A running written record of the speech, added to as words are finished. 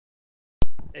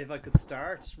if I could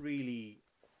start really,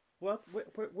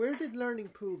 where did Learning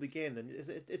Pool begin? And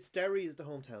it's Derry is the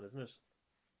hometown, isn't it?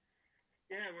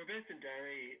 Yeah, we're based in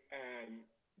Derry,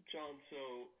 John.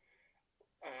 So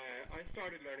I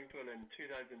started Learning Pool in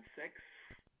 2006.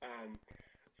 Um,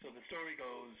 so the story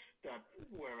goes that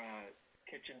we're a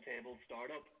kitchen table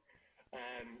startup.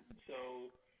 So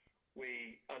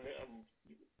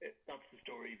that's the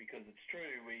story because it's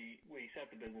true. We set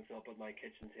the business up at my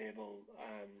kitchen table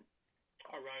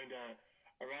around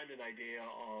an idea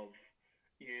of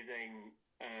using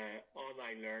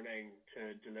online learning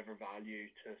to deliver value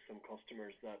to some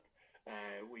customers that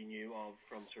we knew of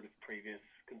from sort of previous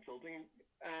consulting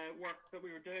work that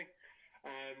we were doing.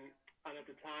 And at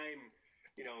the time,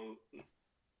 you know,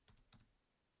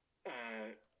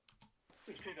 it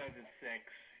was 2006.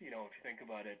 You know, if you think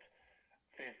about it,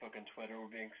 Facebook and Twitter were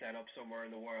being set up somewhere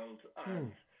in the world,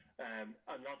 and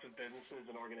lots of businesses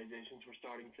and organizations were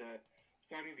starting to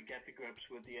get to grips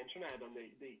with the internet. And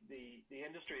the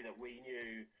industry that we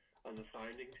knew as a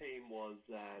founding team was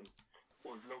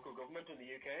local government in the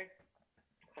UK.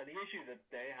 And the issue that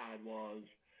they had was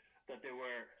that they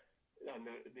were, and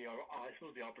I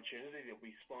suppose the opportunity that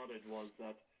we spotted was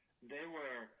that they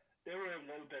were a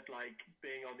little bit like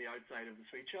being on the outside of the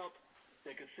sweet shop.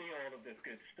 They could see all of this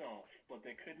good stuff, but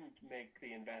they couldn't make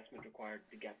the investment required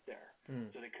to get there.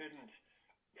 So they couldn't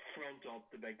front up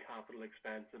the big capital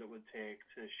expense that it would take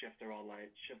to shift their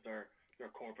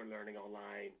corporate learning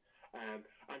online. And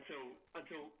so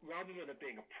rather than it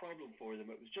being a problem for them,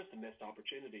 it was just a missed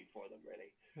opportunity for them, really.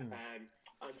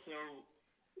 And so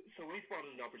we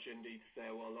spotted an opportunity to say,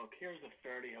 well, look, here's a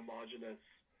fairly homogenous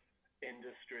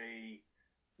industry.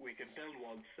 We can build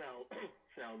one, sell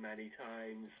many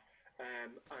times,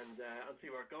 and see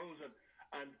where it goes.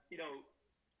 And you know,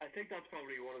 I think that's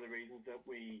probably one of the reasons that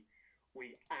we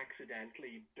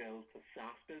accidentally built a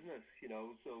SaaS business. You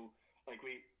know, so like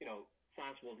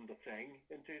SaaS wasn't a thing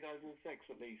in 2006.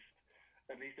 At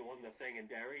least it wasn't a thing in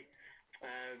Derry.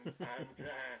 And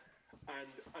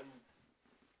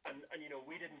you know,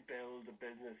 we didn't build a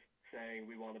business saying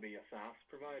we want to be a SaaS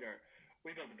provider.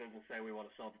 We built a business saying we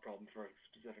want to solve a problem for a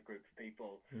specific group of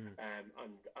people, and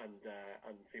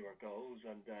see where it goes.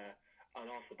 And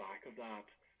off the back of that,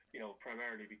 you know,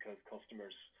 primarily because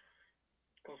customers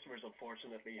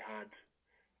unfortunately had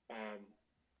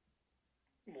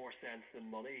more sense than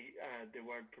money. They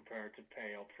weren't prepared to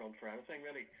pay upfront for anything,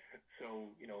 really. So,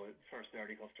 you know, the first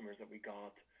 30 customers that we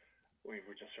got, we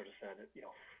were just sort of saying, you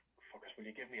know, fuckers, will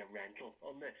you give me a rental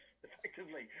on this,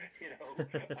 effectively, you know,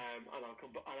 and I'll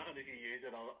come, and if you use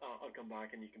it, I'll come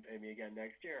back and you can pay me again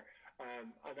next year.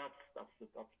 And that's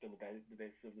been the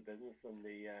basis of the business and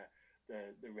the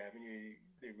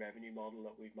revenue model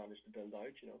that we've managed to build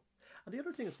out, you know. And the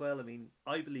other thing as well, I mean,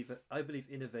 I believe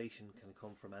innovation can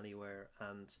come from anywhere,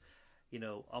 and you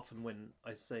know, often when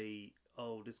I say,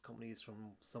 oh, this company is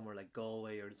from somewhere like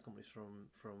Galway, or this company's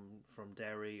from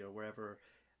Derry or wherever,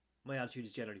 my attitude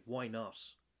is generally, why not?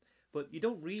 But you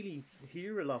don't really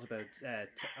hear a lot about. I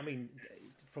mean,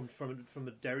 from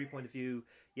a Derry point of view,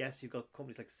 yes, you've got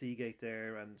companies like Seagate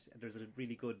there, and there's a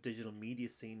really good digital media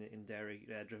scene in Derry,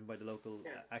 driven by the local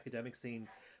academic scene.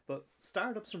 But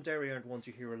startups from Derry aren't ones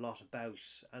you hear a lot about,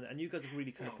 and you guys have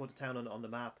really kind of put the town on the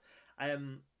map.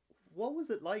 What was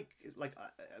it like? Like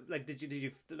did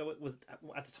you was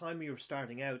at the time you were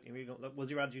starting out? Was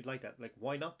your attitude like that? Like,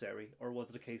 why not Derry, or was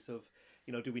it a case of,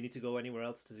 you know, do we need to go anywhere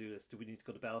else to do this? Do we need to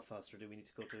go to Belfast, or do we need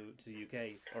to go to the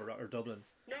UK or Dublin?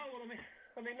 No, well, I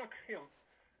mean, look, you know,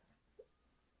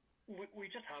 we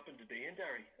just happened to be in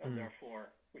Derry, and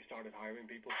therefore we started hiring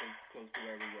people close to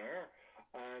where we were.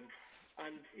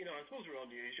 And you know, I suppose we're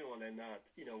unusual in that,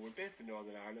 you know, we're based in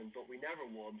Northern Ireland, but we never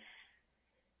once,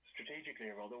 strategically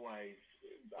or otherwise,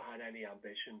 had any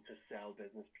ambition to sell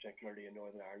business, particularly in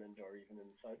Northern Ireland or even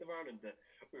in the south of Ireland. That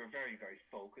we were very, very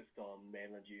focused on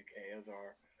mainland UK as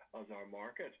our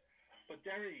market. But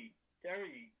Derry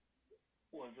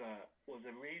was a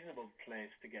reasonable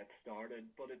place to get started,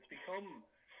 but it's become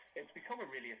a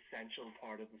really essential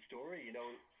part of the story. You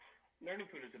know,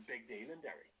 Learning Pool is a big deal in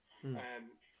Derry,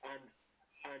 and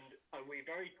we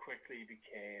very quickly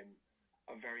became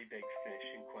a very big fish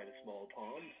in quite a small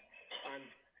pond. And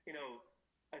you know,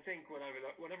 I think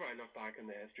whenever I look back in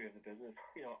the history of the business,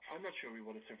 you know, I'm not sure we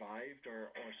would have survived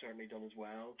or certainly done as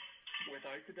well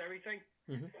without the Derry thing.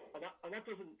 And that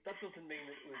doesn't mean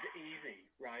it was easy,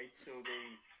 right? So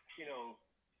the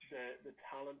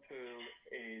talent pool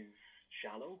is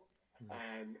shallow,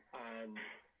 and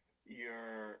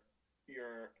you're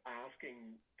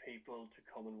asking people to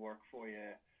come and work for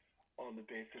you on the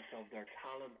basis of their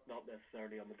talent, not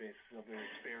necessarily on the basis of their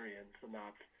experience, and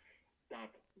that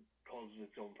causes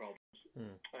its own problems.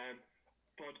 Mm.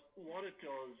 But what it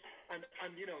does, and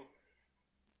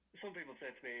some people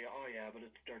say to me, "Oh yeah, but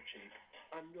it's dirt cheap."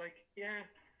 I'm like, yeah,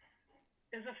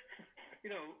 is it?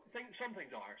 Some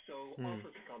things are. So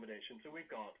office accommodation. So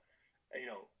we've got,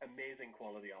 amazing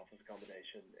quality office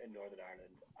accommodation in Northern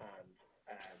Ireland,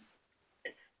 and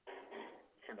it's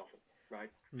for nothing,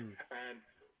 right?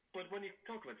 But when you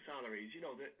talk about salaries,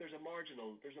 there's a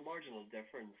marginal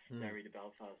difference Derry to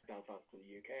Belfast to the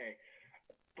UK.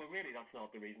 But really, that's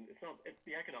not the reason. It's not.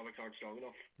 The economics aren't strong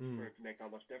enough for it to make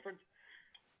that much difference.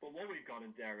 But what we've got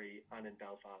in Derry and in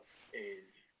Belfast is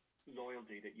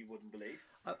loyalty that you wouldn't believe.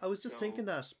 I was just thinking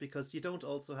that, because you don't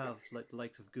also have like the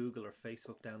likes of Google or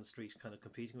Facebook down the street kind of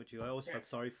competing with you. I always felt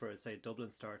sorry for, say, a Dublin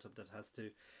startup that has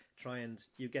to try and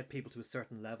you get people to a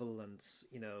certain level, and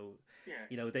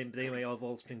they may have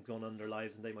all things going on in their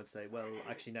lives, and they might say, well,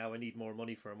 actually now I need more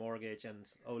money for a mortgage,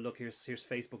 and oh look, here's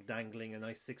Facebook dangling a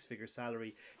nice 6-figure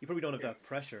salary. You probably don't have that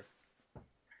pressure.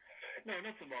 No,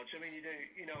 not so much. I mean, you do.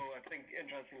 I think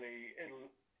interestingly,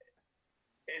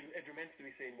 it remains to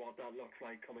be seen what that looks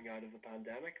like coming out of the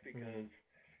pandemic, because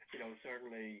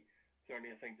certainly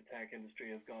I think the tech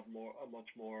industry has got a much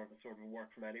more of a sort of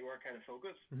work from anywhere kind of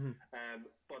focus.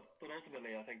 But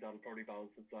ultimately, I think that'll probably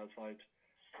balance itself out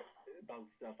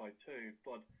too.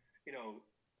 But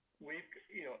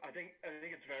I think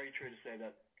it's very true to say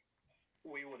that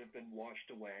we would have been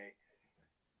washed away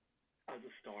as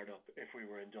a startup if we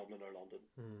were in Dublin or London,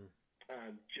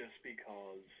 just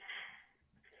because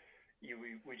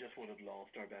we just would have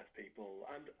lost our best people,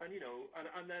 and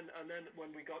then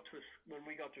when we got to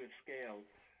a scale,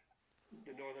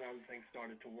 the Northern Ireland thing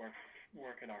started to work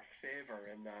in our favour,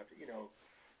 in that you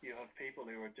have people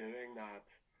who are doing that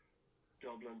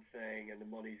Dublin thing, and the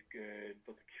money's good,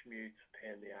 but the commute's a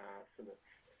pain in the ass, and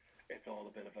it's all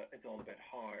a bit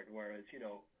hard. Whereas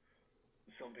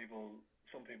some people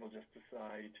just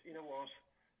decide,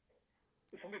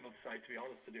 some people decide, to be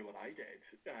honest, to do what I did,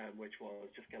 which was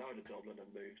just get out of Dublin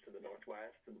and move to the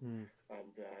northwest, and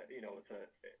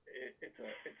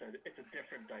it's a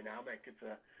different dynamic.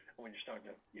 When you're starting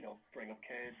to bring up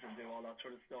kids and do all that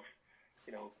sort of stuff,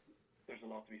 there's a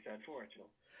lot to be said for it.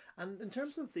 And in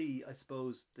terms of the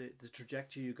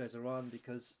trajectory you guys are on,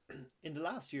 because in the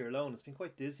last year alone, it's been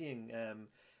quite dizzying.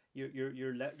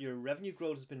 Your revenue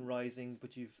growth has been rising,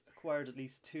 but you've acquired at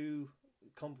least 2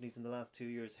 companies in the last 2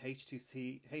 years: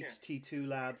 HT2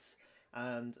 Labs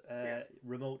and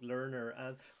Remote Learner.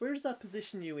 And where does that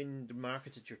position you in the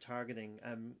market that you're targeting?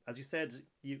 As you said,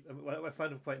 I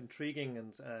found it quite intriguing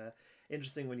and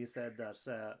interesting when you said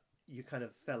that you kind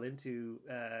of fell into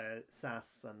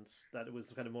SaaS, and that it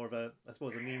was kind of more of a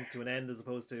means to an end as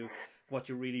opposed to what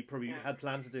you really probably had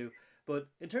planned to do. But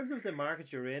in terms of the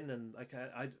market you're in, and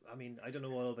I mean, I don't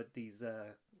know all about these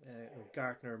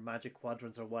Gartner Magic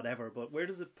Quadrants or whatever, but where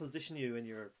does it position you in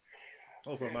your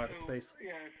overall market space?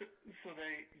 So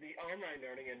the online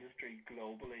learning industry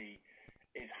globally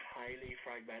is highly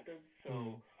fragmented.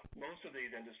 So most of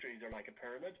these industries are like a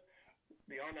pyramid.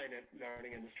 The online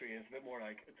learning industry is a bit more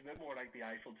like the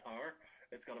Eiffel Tower.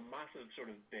 It's got a massive sort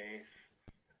of base.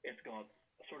 It's got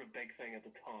a sort of big thing at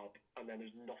the top, and then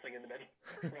there's nothing in the middle,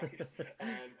 right?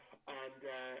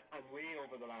 And we,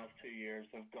 over the last 2 years,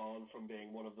 have gone from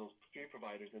being one of those few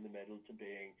providers in the middle to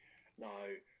being now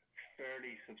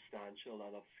fairly substantial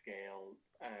and of scale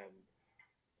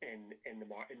in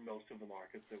most of the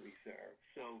markets that we serve.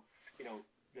 So,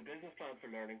 the business plan for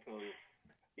Learning Pool,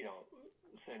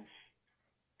 since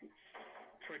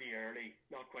pretty early,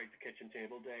 not quite the kitchen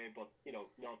table day, but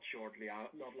not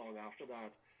long after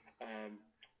that,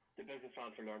 the business plan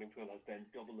for Learning Pool has been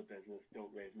double the business, don't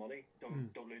raise money,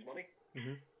 don't lose money.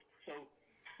 So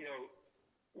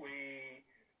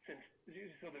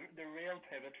the real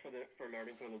pivot for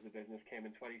Learning Pool as a business came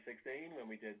in 2016 when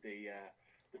we did the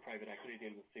private equity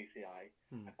deal with CCI,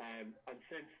 and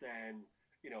since then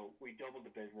we doubled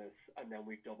the business, and then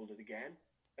we've doubled it again,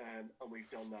 and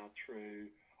we've done that through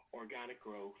organic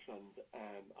growth and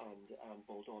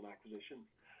bolt-on acquisitions.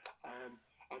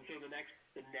 And so the next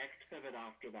pivot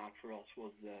after that for us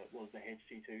was the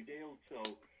HT2 deal. So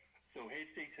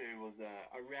HT2 was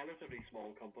a relatively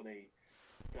small company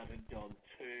that had done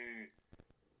 2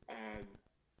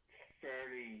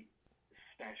 fairly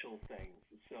special things.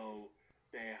 So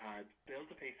they had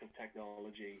built a piece of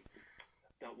technology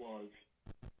that was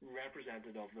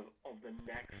representative of the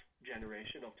next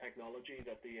generation of technology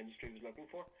that the industry was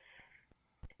looking for.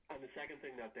 And the second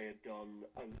thing that they had done,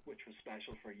 which was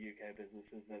special for UK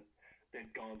businesses, that they'd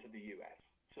gone to the US.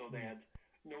 So they had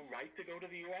no right to go to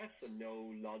the US and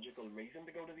no logical reason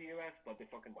to go to the US, but they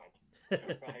fucking went.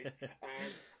 Right?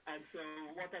 And so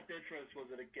what that did for us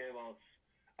was that it gave us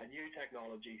a new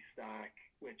technology stack,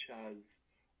 which has,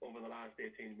 over the last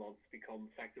 18 months,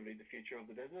 become effectively the future of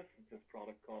the business. It's this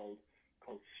product called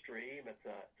Stream. It's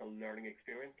a learning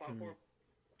experience platform.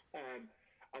 And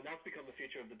that's become the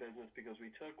future of the business because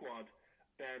we took what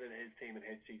Ben and his team at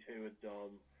HT2 had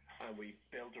done, and we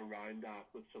built around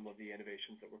that with some of the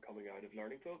innovations that were coming out of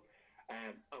Learning Pool.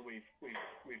 And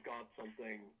we've got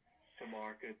something to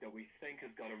market that we think has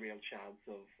got a real chance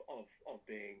of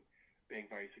being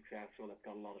very successful. It's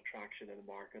got a lot of traction in the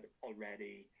market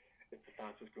already. It's the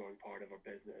fastest growing part of our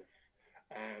business,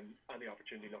 and the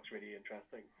opportunity looks really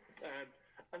interesting.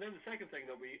 And then the second thing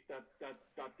that's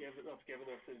given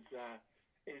us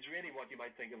is really what you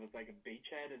might think of as like a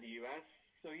beachhead in the US.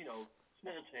 So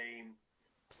small team,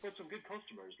 but some good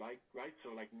customers, right?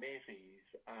 So like Macy's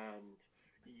and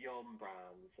Yum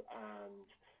Brands and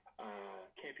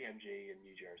KPMG in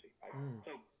New Jersey, right?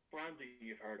 So brands that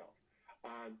you've heard of.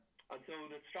 And so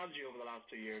the strategy over the last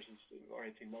 2 years or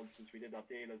 18 months since we did that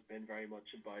deal has been very much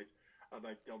about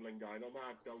doubling down on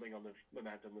that, building on the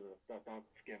momentum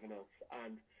that's given us,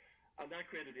 and that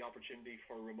created the opportunity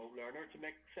for Remote Learner to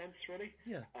make sense, really.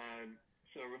 Yeah.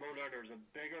 So Remote Learner is a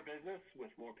bigger business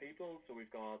with more people. So we've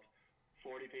got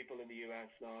 40 people in the US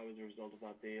now as a result of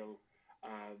that deal,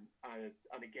 and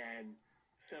again,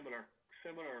 similar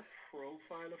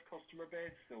profile of customer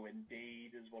base. So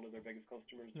Indeed is one of their biggest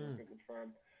customers, the recruitment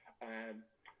firm, and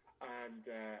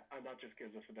that just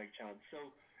gives us a big chance. So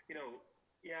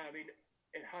yeah, I mean,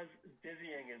 it has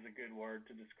dizzying is a good word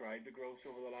to describe the growth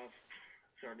over the last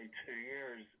certainly 2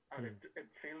 years, and it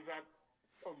feels that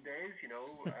on days,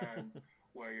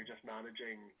 where you're just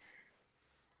managing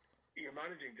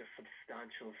just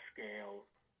substantial scale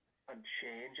and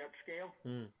change at scale.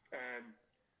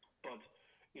 But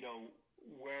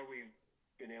where we've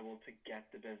been able to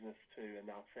get the business to in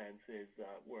that sense is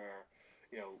that we're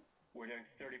doing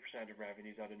 30% of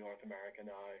revenues out of North America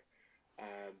now.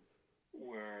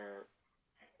 Where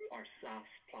our SaaS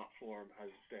platform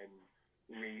has been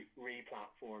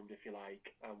re-platformed, if you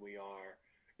like, and we are,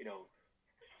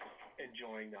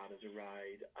 enjoying that as a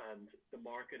ride, and the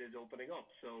market is opening up.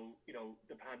 So,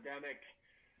 the pandemic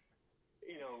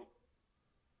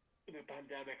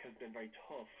has been very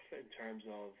tough in terms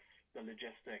of the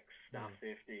logistics, staff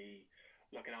safety,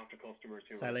 looking after customers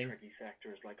who are in tricky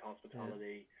sectors like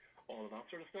hospitality, all of that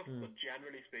sort of stuff. But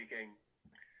generally speaking,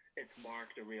 it's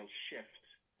marked a real shift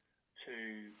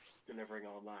to delivering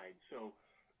online. So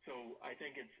I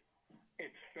think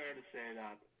it's fair to say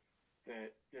that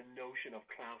the notion of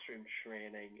classroom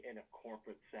training in a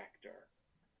corporate sector,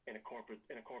 in a corporate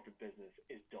business,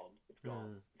 is done. It's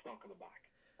gone. It's not coming back.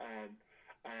 And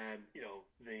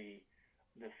the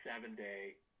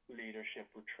 7-day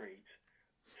leadership retreat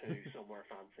to somewhere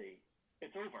fancy,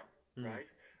 it's over, right?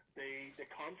 The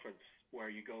conference where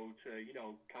you go to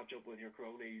catch up with your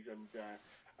cronies and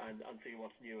see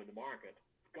what's new in the market,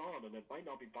 it's gone, and it might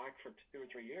not be back for 2 or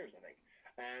 3 years, I think.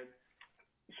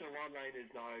 So online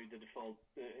is now the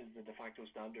de facto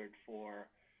standard for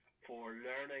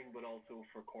learning, but also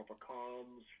for corporate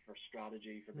comms, for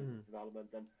strategy, for business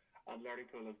development, and Learning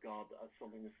Pool has got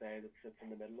something to say that sits in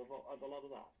the middle of a lot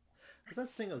of that. Because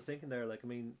that's the thing I was thinking there. Like, I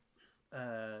mean,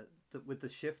 with the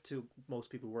shift to most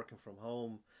people working from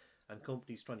home and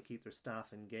companies trying to keep their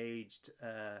staff engaged,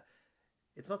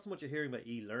 it's not so much you're hearing about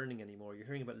e-learning anymore. You're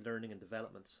hearing about learning and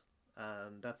development.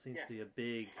 And that seems to be a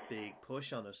big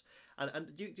push on it.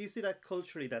 And do you see that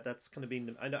culturally that's kind of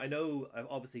been... I know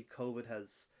obviously COVID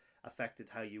has affected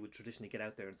how you would traditionally get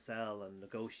out there and sell and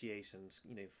negotiate and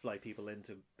fly people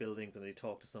into buildings and they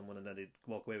talk to someone and then they'd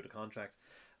walk away with a contract.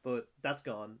 But that's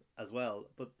gone as well.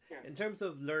 But in terms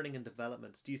of learning and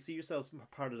development, do you see yourselves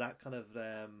part of that kind of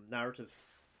narrative?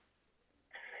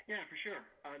 Yeah, for sure.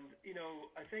 And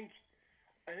I think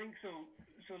so.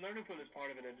 So Learning Pool is part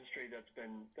of an industry that's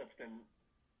been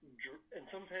in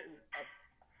some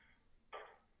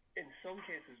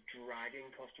cases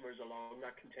dragging customers along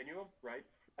that continuum, right?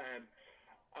 And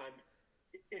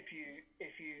if you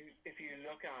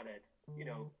look at it,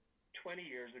 20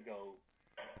 years ago,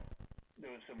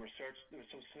 there was some research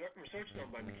done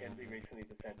by McKinsey recently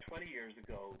that said 20 years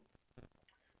ago,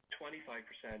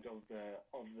 25% of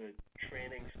the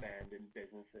training spend in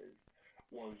businesses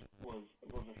was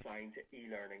assigned to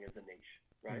e-learning as a niche,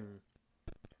 right?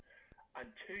 And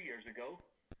 2 years ago,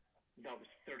 that was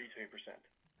 32%,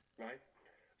 right?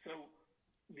 So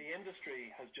the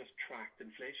industry has just tracked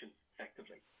inflation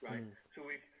effectively, right? So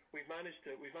we've managed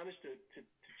to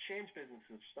change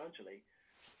businesses substantially,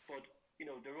 but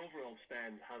their overall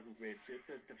spend hasn't really,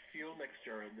 the fuel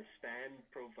mixture and the spend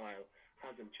profile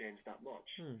hasn't changed that much.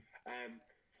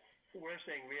 we're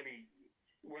seeing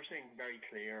very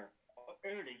clear,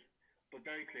 early, but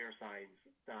very clear signs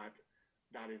that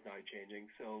that is now changing.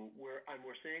 So we're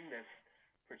seeing this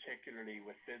particularly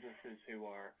with businesses who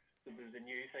are. So there's a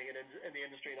new thing in the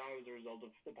industry now as a result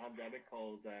of the pandemic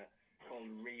called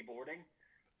reboarding.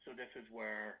 So this is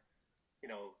where,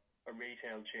 a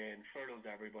retail chain furloughs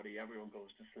everybody, everyone goes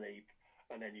to sleep,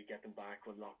 and then you get them back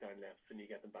when lockdown lifts and you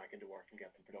get them back into work and get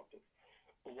them productive.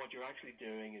 But what you're actually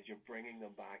doing is you're bringing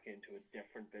them back into a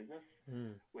different business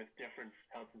with different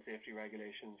health and safety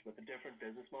regulations, with a different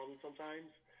business model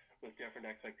sometimes, with different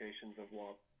expectations of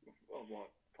what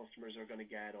customers are going to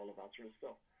get, all of that sort of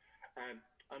stuff. And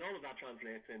all of that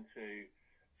translates into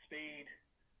speed,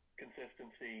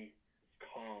 consistency,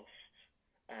 cost,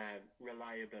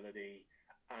 reliability,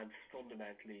 and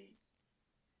fundamentally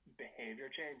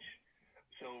behavior change.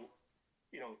 So,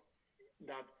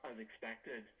 that, as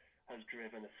expected, has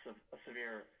driven a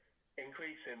severe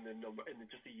increase in the number,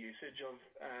 just the usage of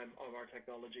our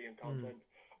technology and content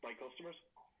by customers.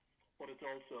 But it's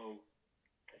also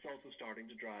starting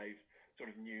to drive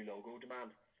sort of new logo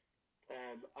demand.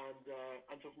 And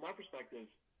so from that perspective,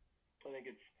 I think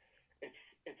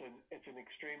it's an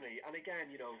extremely, and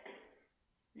again, you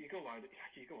go out into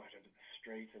the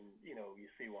street and you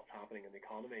see what's happening in the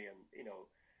economy, and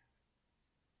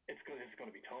it's going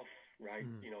to be tough, right?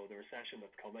 The recession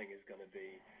that's coming is going to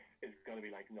be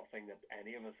like nothing that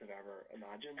any of us have ever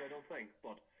imagined, I don't think.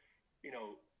 But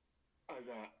as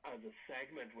a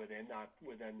segment within that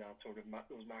sort of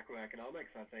those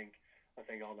macroeconomics, I think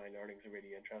online learning is a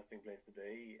really interesting place to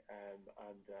be, and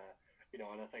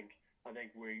I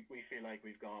think we feel like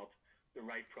we've got the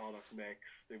right product mix,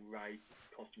 the right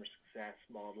customer success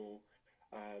model,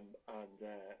 and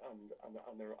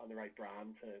the right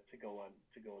brand to go and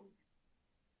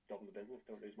double the business,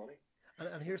 don't lose money.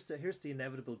 And here's the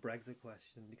inevitable Brexit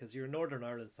question, because you're a Northern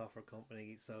Ireland software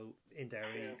company, so in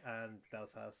Derry and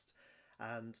Belfast,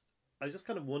 and I was just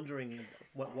kind of wondering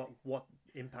what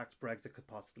impact Brexit could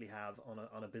possibly have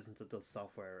on a business that does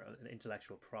software and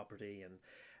intellectual property, and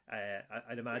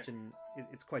I'd imagine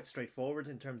it's quite straightforward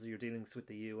in terms of your dealings with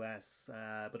the US,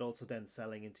 but also then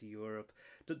selling into Europe.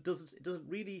 Does it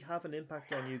really have an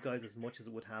impact on you guys as much as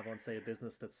it would have on, say, a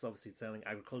business that's obviously selling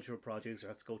agricultural produce or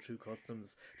has to go through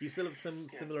customs? Do you still have some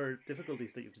similar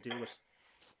difficulties that you have to deal with?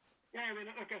 Yeah, I mean,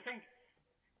 look, I think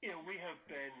we have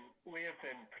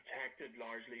been protected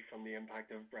largely from the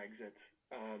impact of Brexit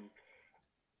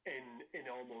in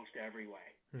almost every way.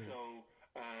 So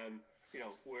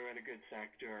we're in a good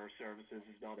sector. Our services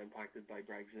is not impacted by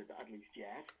Brexit, at least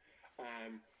yet.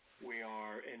 We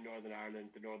are in Northern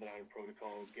Ireland. The Northern Ireland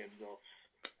Protocol gives us,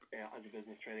 as a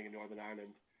business trading in Northern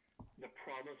Ireland, the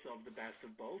promise of the best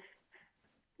of both.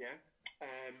 Yeah,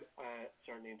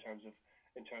 certainly in terms of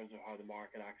how the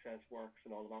market access works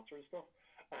and all of that sort of stuff.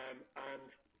 And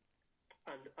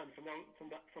from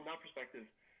that perspective,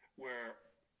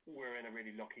 we're in a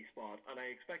really lucky spot, and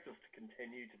I expect us to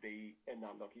continue to be in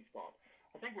that lucky spot.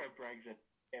 I think where Brexit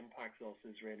impacts us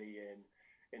is really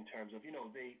in terms of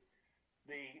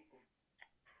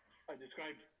I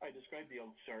described the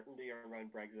uncertainty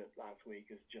around Brexit last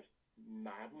week as just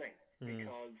maddening,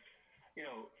 because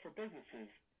for businesses,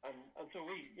 and so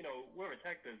we're a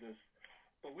tech business,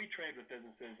 but we trade with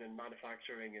businesses in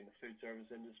manufacturing, in the food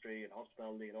service industry, in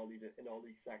hospitality, in all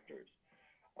these sectors.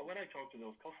 And when I talk to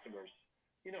those customers,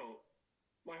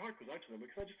 my heart goes out to them,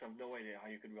 because I just have no idea how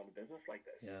you could run a business like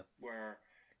this, where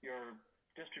your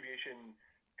distribution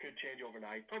could change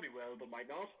overnight. Probably will, but might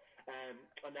not.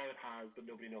 And now it has, but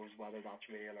nobody knows whether that's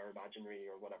real or imaginary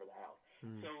or whatever the hell.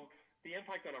 So the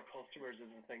impact on our customers is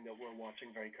the thing that we're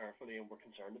watching very carefully and we're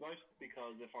concerned about,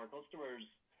 because if our customers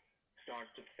start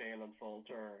to fail and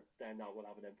falter, then that will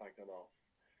have an impact on us.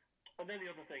 And then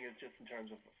the other thing is just in terms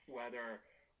of whether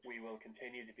we will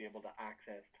continue to be able to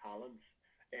access talents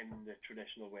in the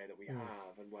traditional way that we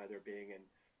have, and whether being in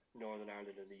Northern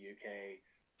Ireland and the UK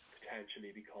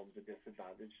potentially becomes a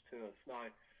disadvantage to us. Now,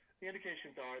 the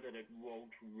indications are that it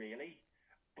won't really,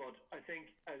 but I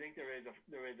think there is a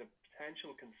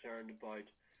potential concern about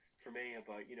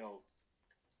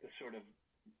the sort of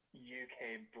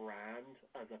UK brand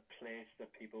as a place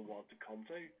that people want to come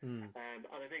to, and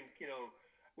I think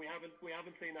we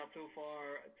haven't seen that so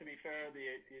far. To be fair,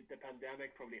 the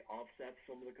pandemic probably offsets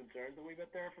some of the concerns a wee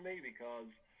bit there for me, because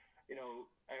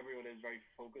everyone is very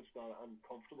focused on and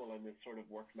comfortable in this sort of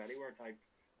work from anywhere type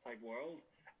world,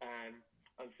 and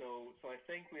so I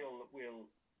think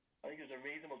I think there's a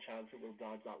reasonable chance that we'll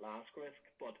dodge that last risk,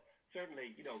 but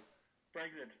certainly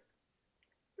Brexit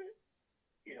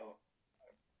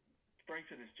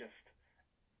is just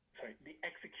the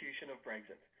execution of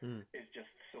Brexit is just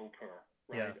so poor.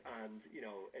 right? And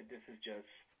this is just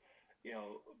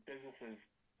businesses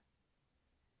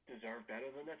deserve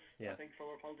better than this. I think from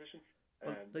our politicians.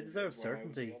 Well, they deserve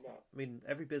certainty. I mean,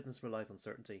 every business relies on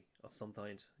certainty of some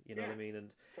kind. You know what I mean?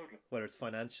 And totally. Whether it's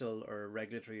financial or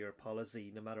regulatory or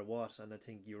policy, no matter what. And I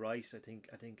think you're right. I think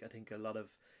a lot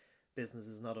of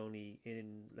businesses, not only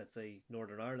in, let's say,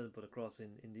 Northern Ireland, but across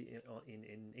in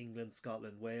England,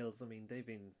 Scotland, Wales. I mean, they've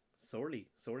been sorely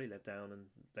let down, and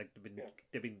like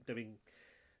they've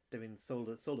been sold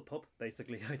a pup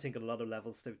basically. I think on a lot of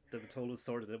levels they've been told us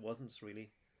sorted. It wasn't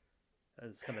really.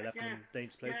 And it's kind of left them in a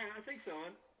dangerous place. Yeah, I think so.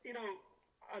 And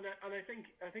and I think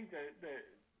the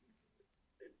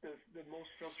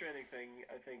most frustrating thing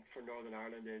I think for Northern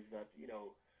Ireland is that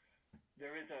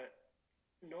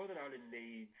Northern Ireland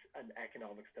needs an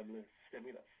economic stimulus,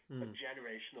 a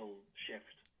generational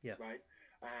shift, right?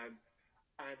 And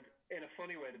in a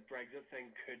funny way, the Brexit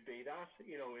thing could be that. So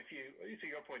your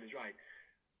point is right.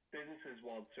 Businesses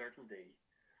want certainty,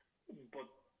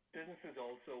 but businesses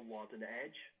also want an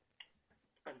edge.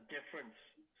 And difference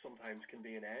sometimes can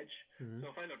be an edge. So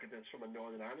if I look at this from a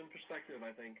Northern Ireland perspective,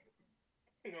 I think,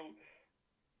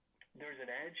 there's an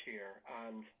edge here,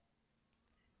 and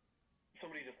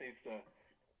somebody just needs to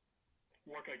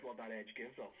work out what that edge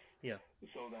gives us. Yeah.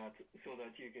 So that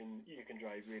you can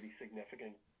drive really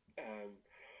significant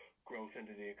growth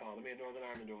into the economy in Northern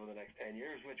Ireland over the next 10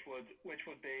 years, which would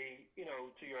be,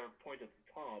 to your point at the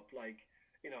top, like,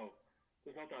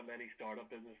 there's not that many startup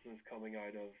businesses coming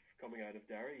out of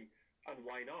Derry, and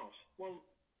why not? Well,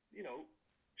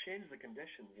 change the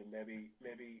conditions, and maybe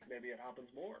it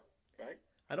happens more, right?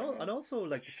 And also,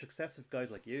 like, the success of guys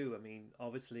like you. I mean,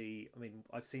 obviously,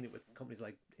 I've seen it with companies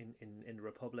like in the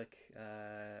Republic,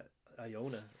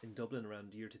 Iona in Dublin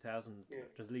around the year 2000. Yeah.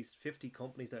 There's at least 50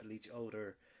 companies that each owe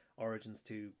their origins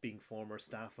to being former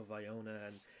staff of Iona,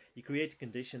 and you create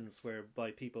conditions whereby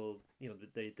people,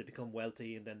 they become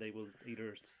wealthy, and then they will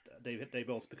either they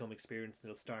both become experienced, and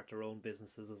they'll start their own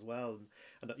businesses as well.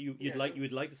 And you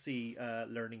would like to see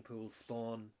learning pools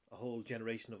spawn a whole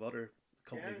generation of other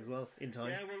companies as well in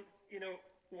time. Yeah, well,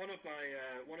 one of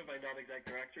my non-exec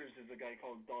directors is a guy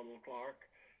called Donald Clark,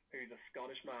 who's a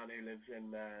Scottish man who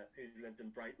who's lived in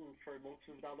Brighton for most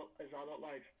of his adult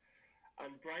life,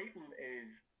 and Brighton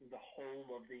is the home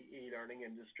of the e-learning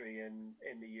industry in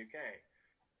the UK.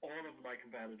 All of my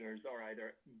competitors are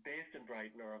either based in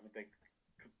Brighton or have a big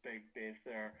base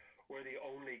there. We're the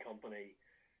only company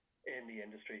in the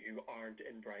industry who aren't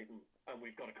in Brighton, and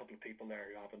we've got a couple of people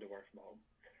there who happen to work from home.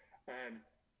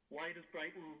 Why does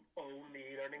Brighton own the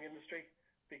e-learning industry?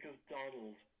 Because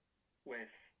Donald, with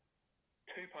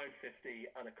 £2.50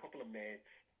 and a couple of mates,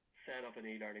 set up an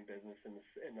e-learning business in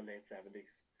the late 70s.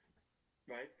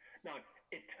 Right? Now,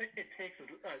 it takes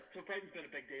us... so Brighton's been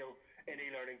a big deal in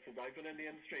e-learning since I've been in the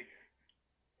industry.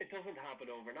 It doesn't happen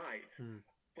overnight,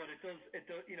 but it does. It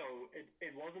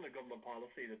wasn't a government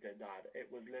policy that did that.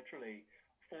 It was literally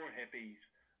four hippies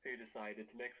who decided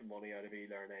to make some money out of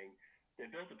e-learning. They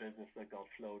built a business that got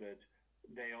floated.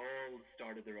 They all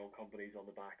started their own companies on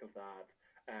the back of that,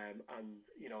 and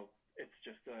it's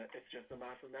just a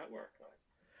massive network now.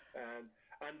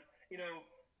 And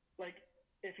like,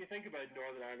 if you think about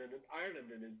Northern Ireland and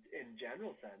Ireland in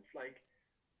general sense, like,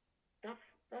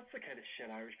 that's the kind of shit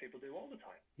Irish people do all the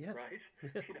time, right?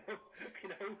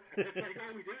 It's like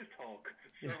all we do is talk.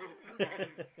 So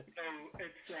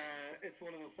it's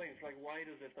one of those things. Like, why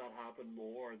does it not happen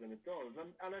more than it does?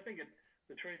 And I think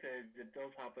the truth is, it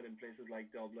does happen in places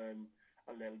like Dublin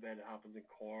a little bit. It happens in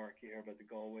Cork. You hear about the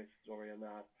Galway story and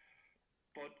that.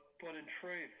 But in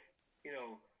truth,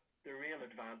 the real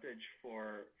advantage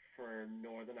for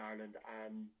Northern Ireland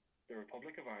and the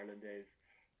Republic of Ireland is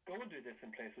go and do this in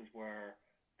places where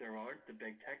there aren't the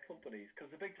big tech companies,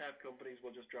 because the big tech companies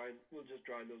will just drown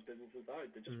those businesses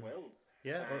out. They just will.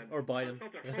 Yeah, or buy them. It's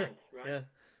not their fault, right?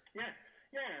 Yeah.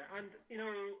 And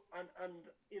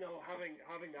having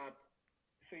that.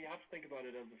 So you have to think about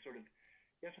it as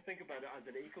you have to think about it as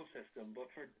an ecosystem. But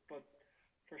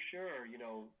for sure,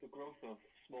 the growth of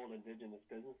small indigenous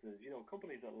businesses,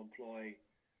 companies that will employ,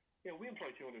 we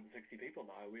employ 260 people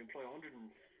now. We employ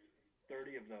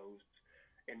 130 of those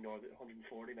in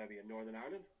 140 maybe in Northern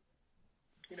Ireland.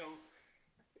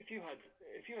 If you had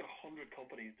 100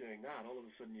 companies doing that, all of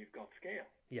a sudden you've got scale.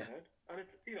 Yeah. Right? And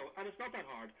it's and it's not that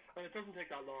hard, and it doesn't take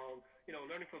that long.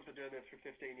 Learning Club's been doing this for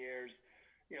 15 years.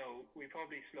 We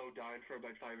probably slowed down for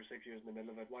about 5 or 6 years in the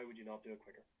middle of it. Why would you not do it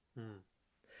quicker?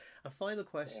 A final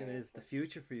question is the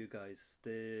future for you guys.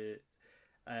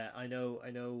 I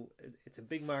know it's a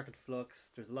big market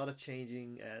flux. There's a lot of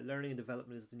changing. Learning and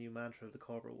development is the new mantra of the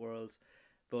corporate world,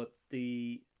 but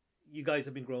you guys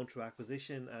have been grown through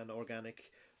acquisition and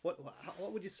organic. What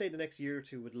would you say the next year or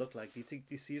two would look like? Do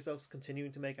you see yourselves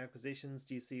continuing to make acquisitions?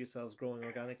 Do you see yourselves growing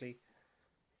organically?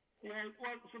 Yeah,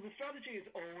 well, so the strategy is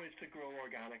always to grow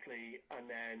organically and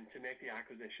then to make the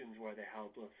acquisitions where they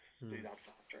help us do that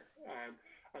faster.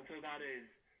 And so that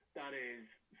is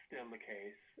still the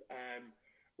case.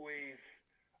 We've,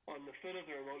 on the foot of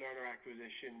the remote learner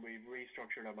acquisition, we've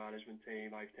restructured our management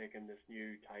team. I've taken this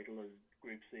new title as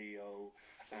Group CEO,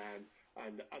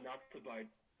 and that's about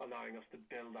allowing us to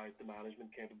build out the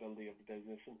management capability of the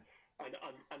business, and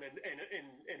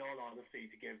in all honesty,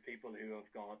 to give people who have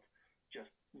got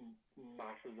just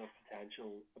masses of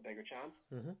potential a bigger chance.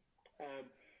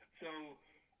 So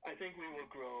I think we will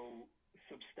grow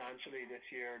substantially this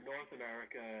year. North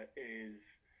America is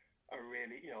a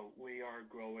really, we are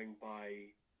growing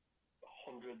by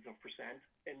hundreds of percent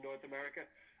in North America.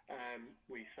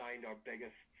 We signed our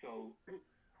biggest, so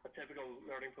a typical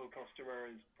Learning Pool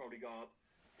customer has probably got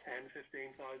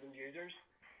 10,000-15,000 users.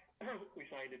 We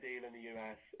signed a deal in the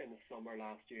US in the summer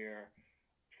last year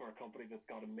for a company that's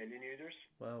got 1 million users.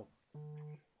 Wow.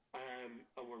 And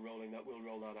we'll roll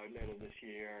that out later this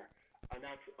year. And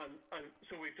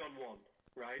so we've done one,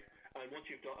 right? And once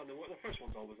you've done, and the first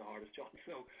one's always the hardest job.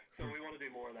 So we want to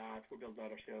do more of that. We're building out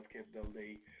our sales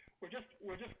capability. We're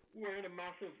in a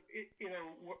massive,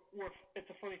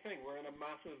 it's a funny thing. We're in a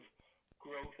massive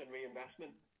growth and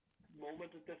reinvestment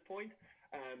moment at this point.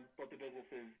 But the business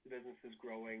is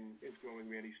growing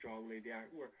really strongly.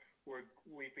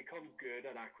 We've become good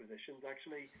at acquisitions.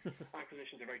 Actually,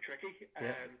 acquisitions are very tricky.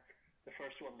 The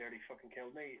first one nearly fucking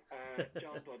killed me,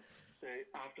 John. But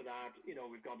after that,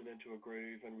 we've gotten into a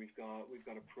groove, and we've got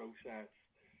a process.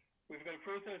 We've got a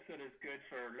process that is good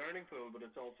for Learning Pool, but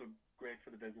it's also great for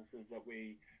the businesses that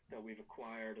we've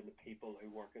acquired and the people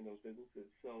who work in those businesses.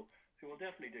 So we'll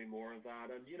definitely do more of that.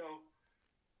 And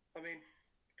I mean,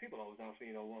 people always ask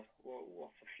me,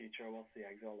 what's the future? What's the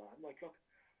exit? All that. I'm like, look,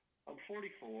 I'm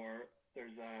 44.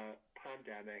 There's a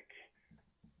pandemic.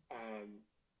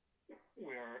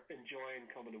 We're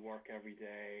enjoying coming to work every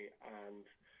day, and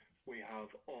we have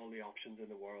all the options in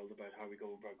the world about how we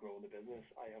go about growing the business.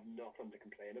 I have nothing to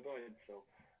complain about, so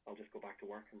I'll just go back to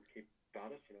work and keep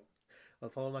at it. Well,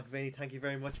 Paul McAvaney, thank you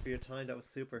very much for your time. That was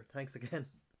super. Thanks again.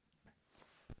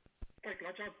 Thanks a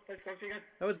lot, John. Thanks for coming again.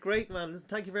 That was great, man. Listen,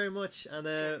 thank you very much. And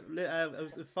it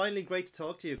was finally great to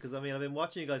talk to you, because I mean, I've been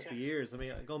watching you guys for years. I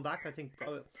mean, going back, I think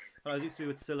when I used to be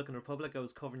with Silicon Republic, I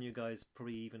was covering you guys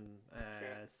probably even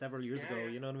several years ago.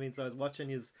 You know what I mean? So I was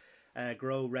watching you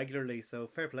grow regularly. So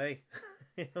fair play.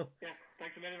 Yeah,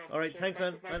 thanks a million. All right, thanks,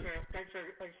 man. Thanks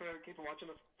for keeping watching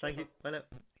us. Thank you. Bye now.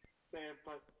 Yeah,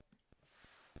 bye.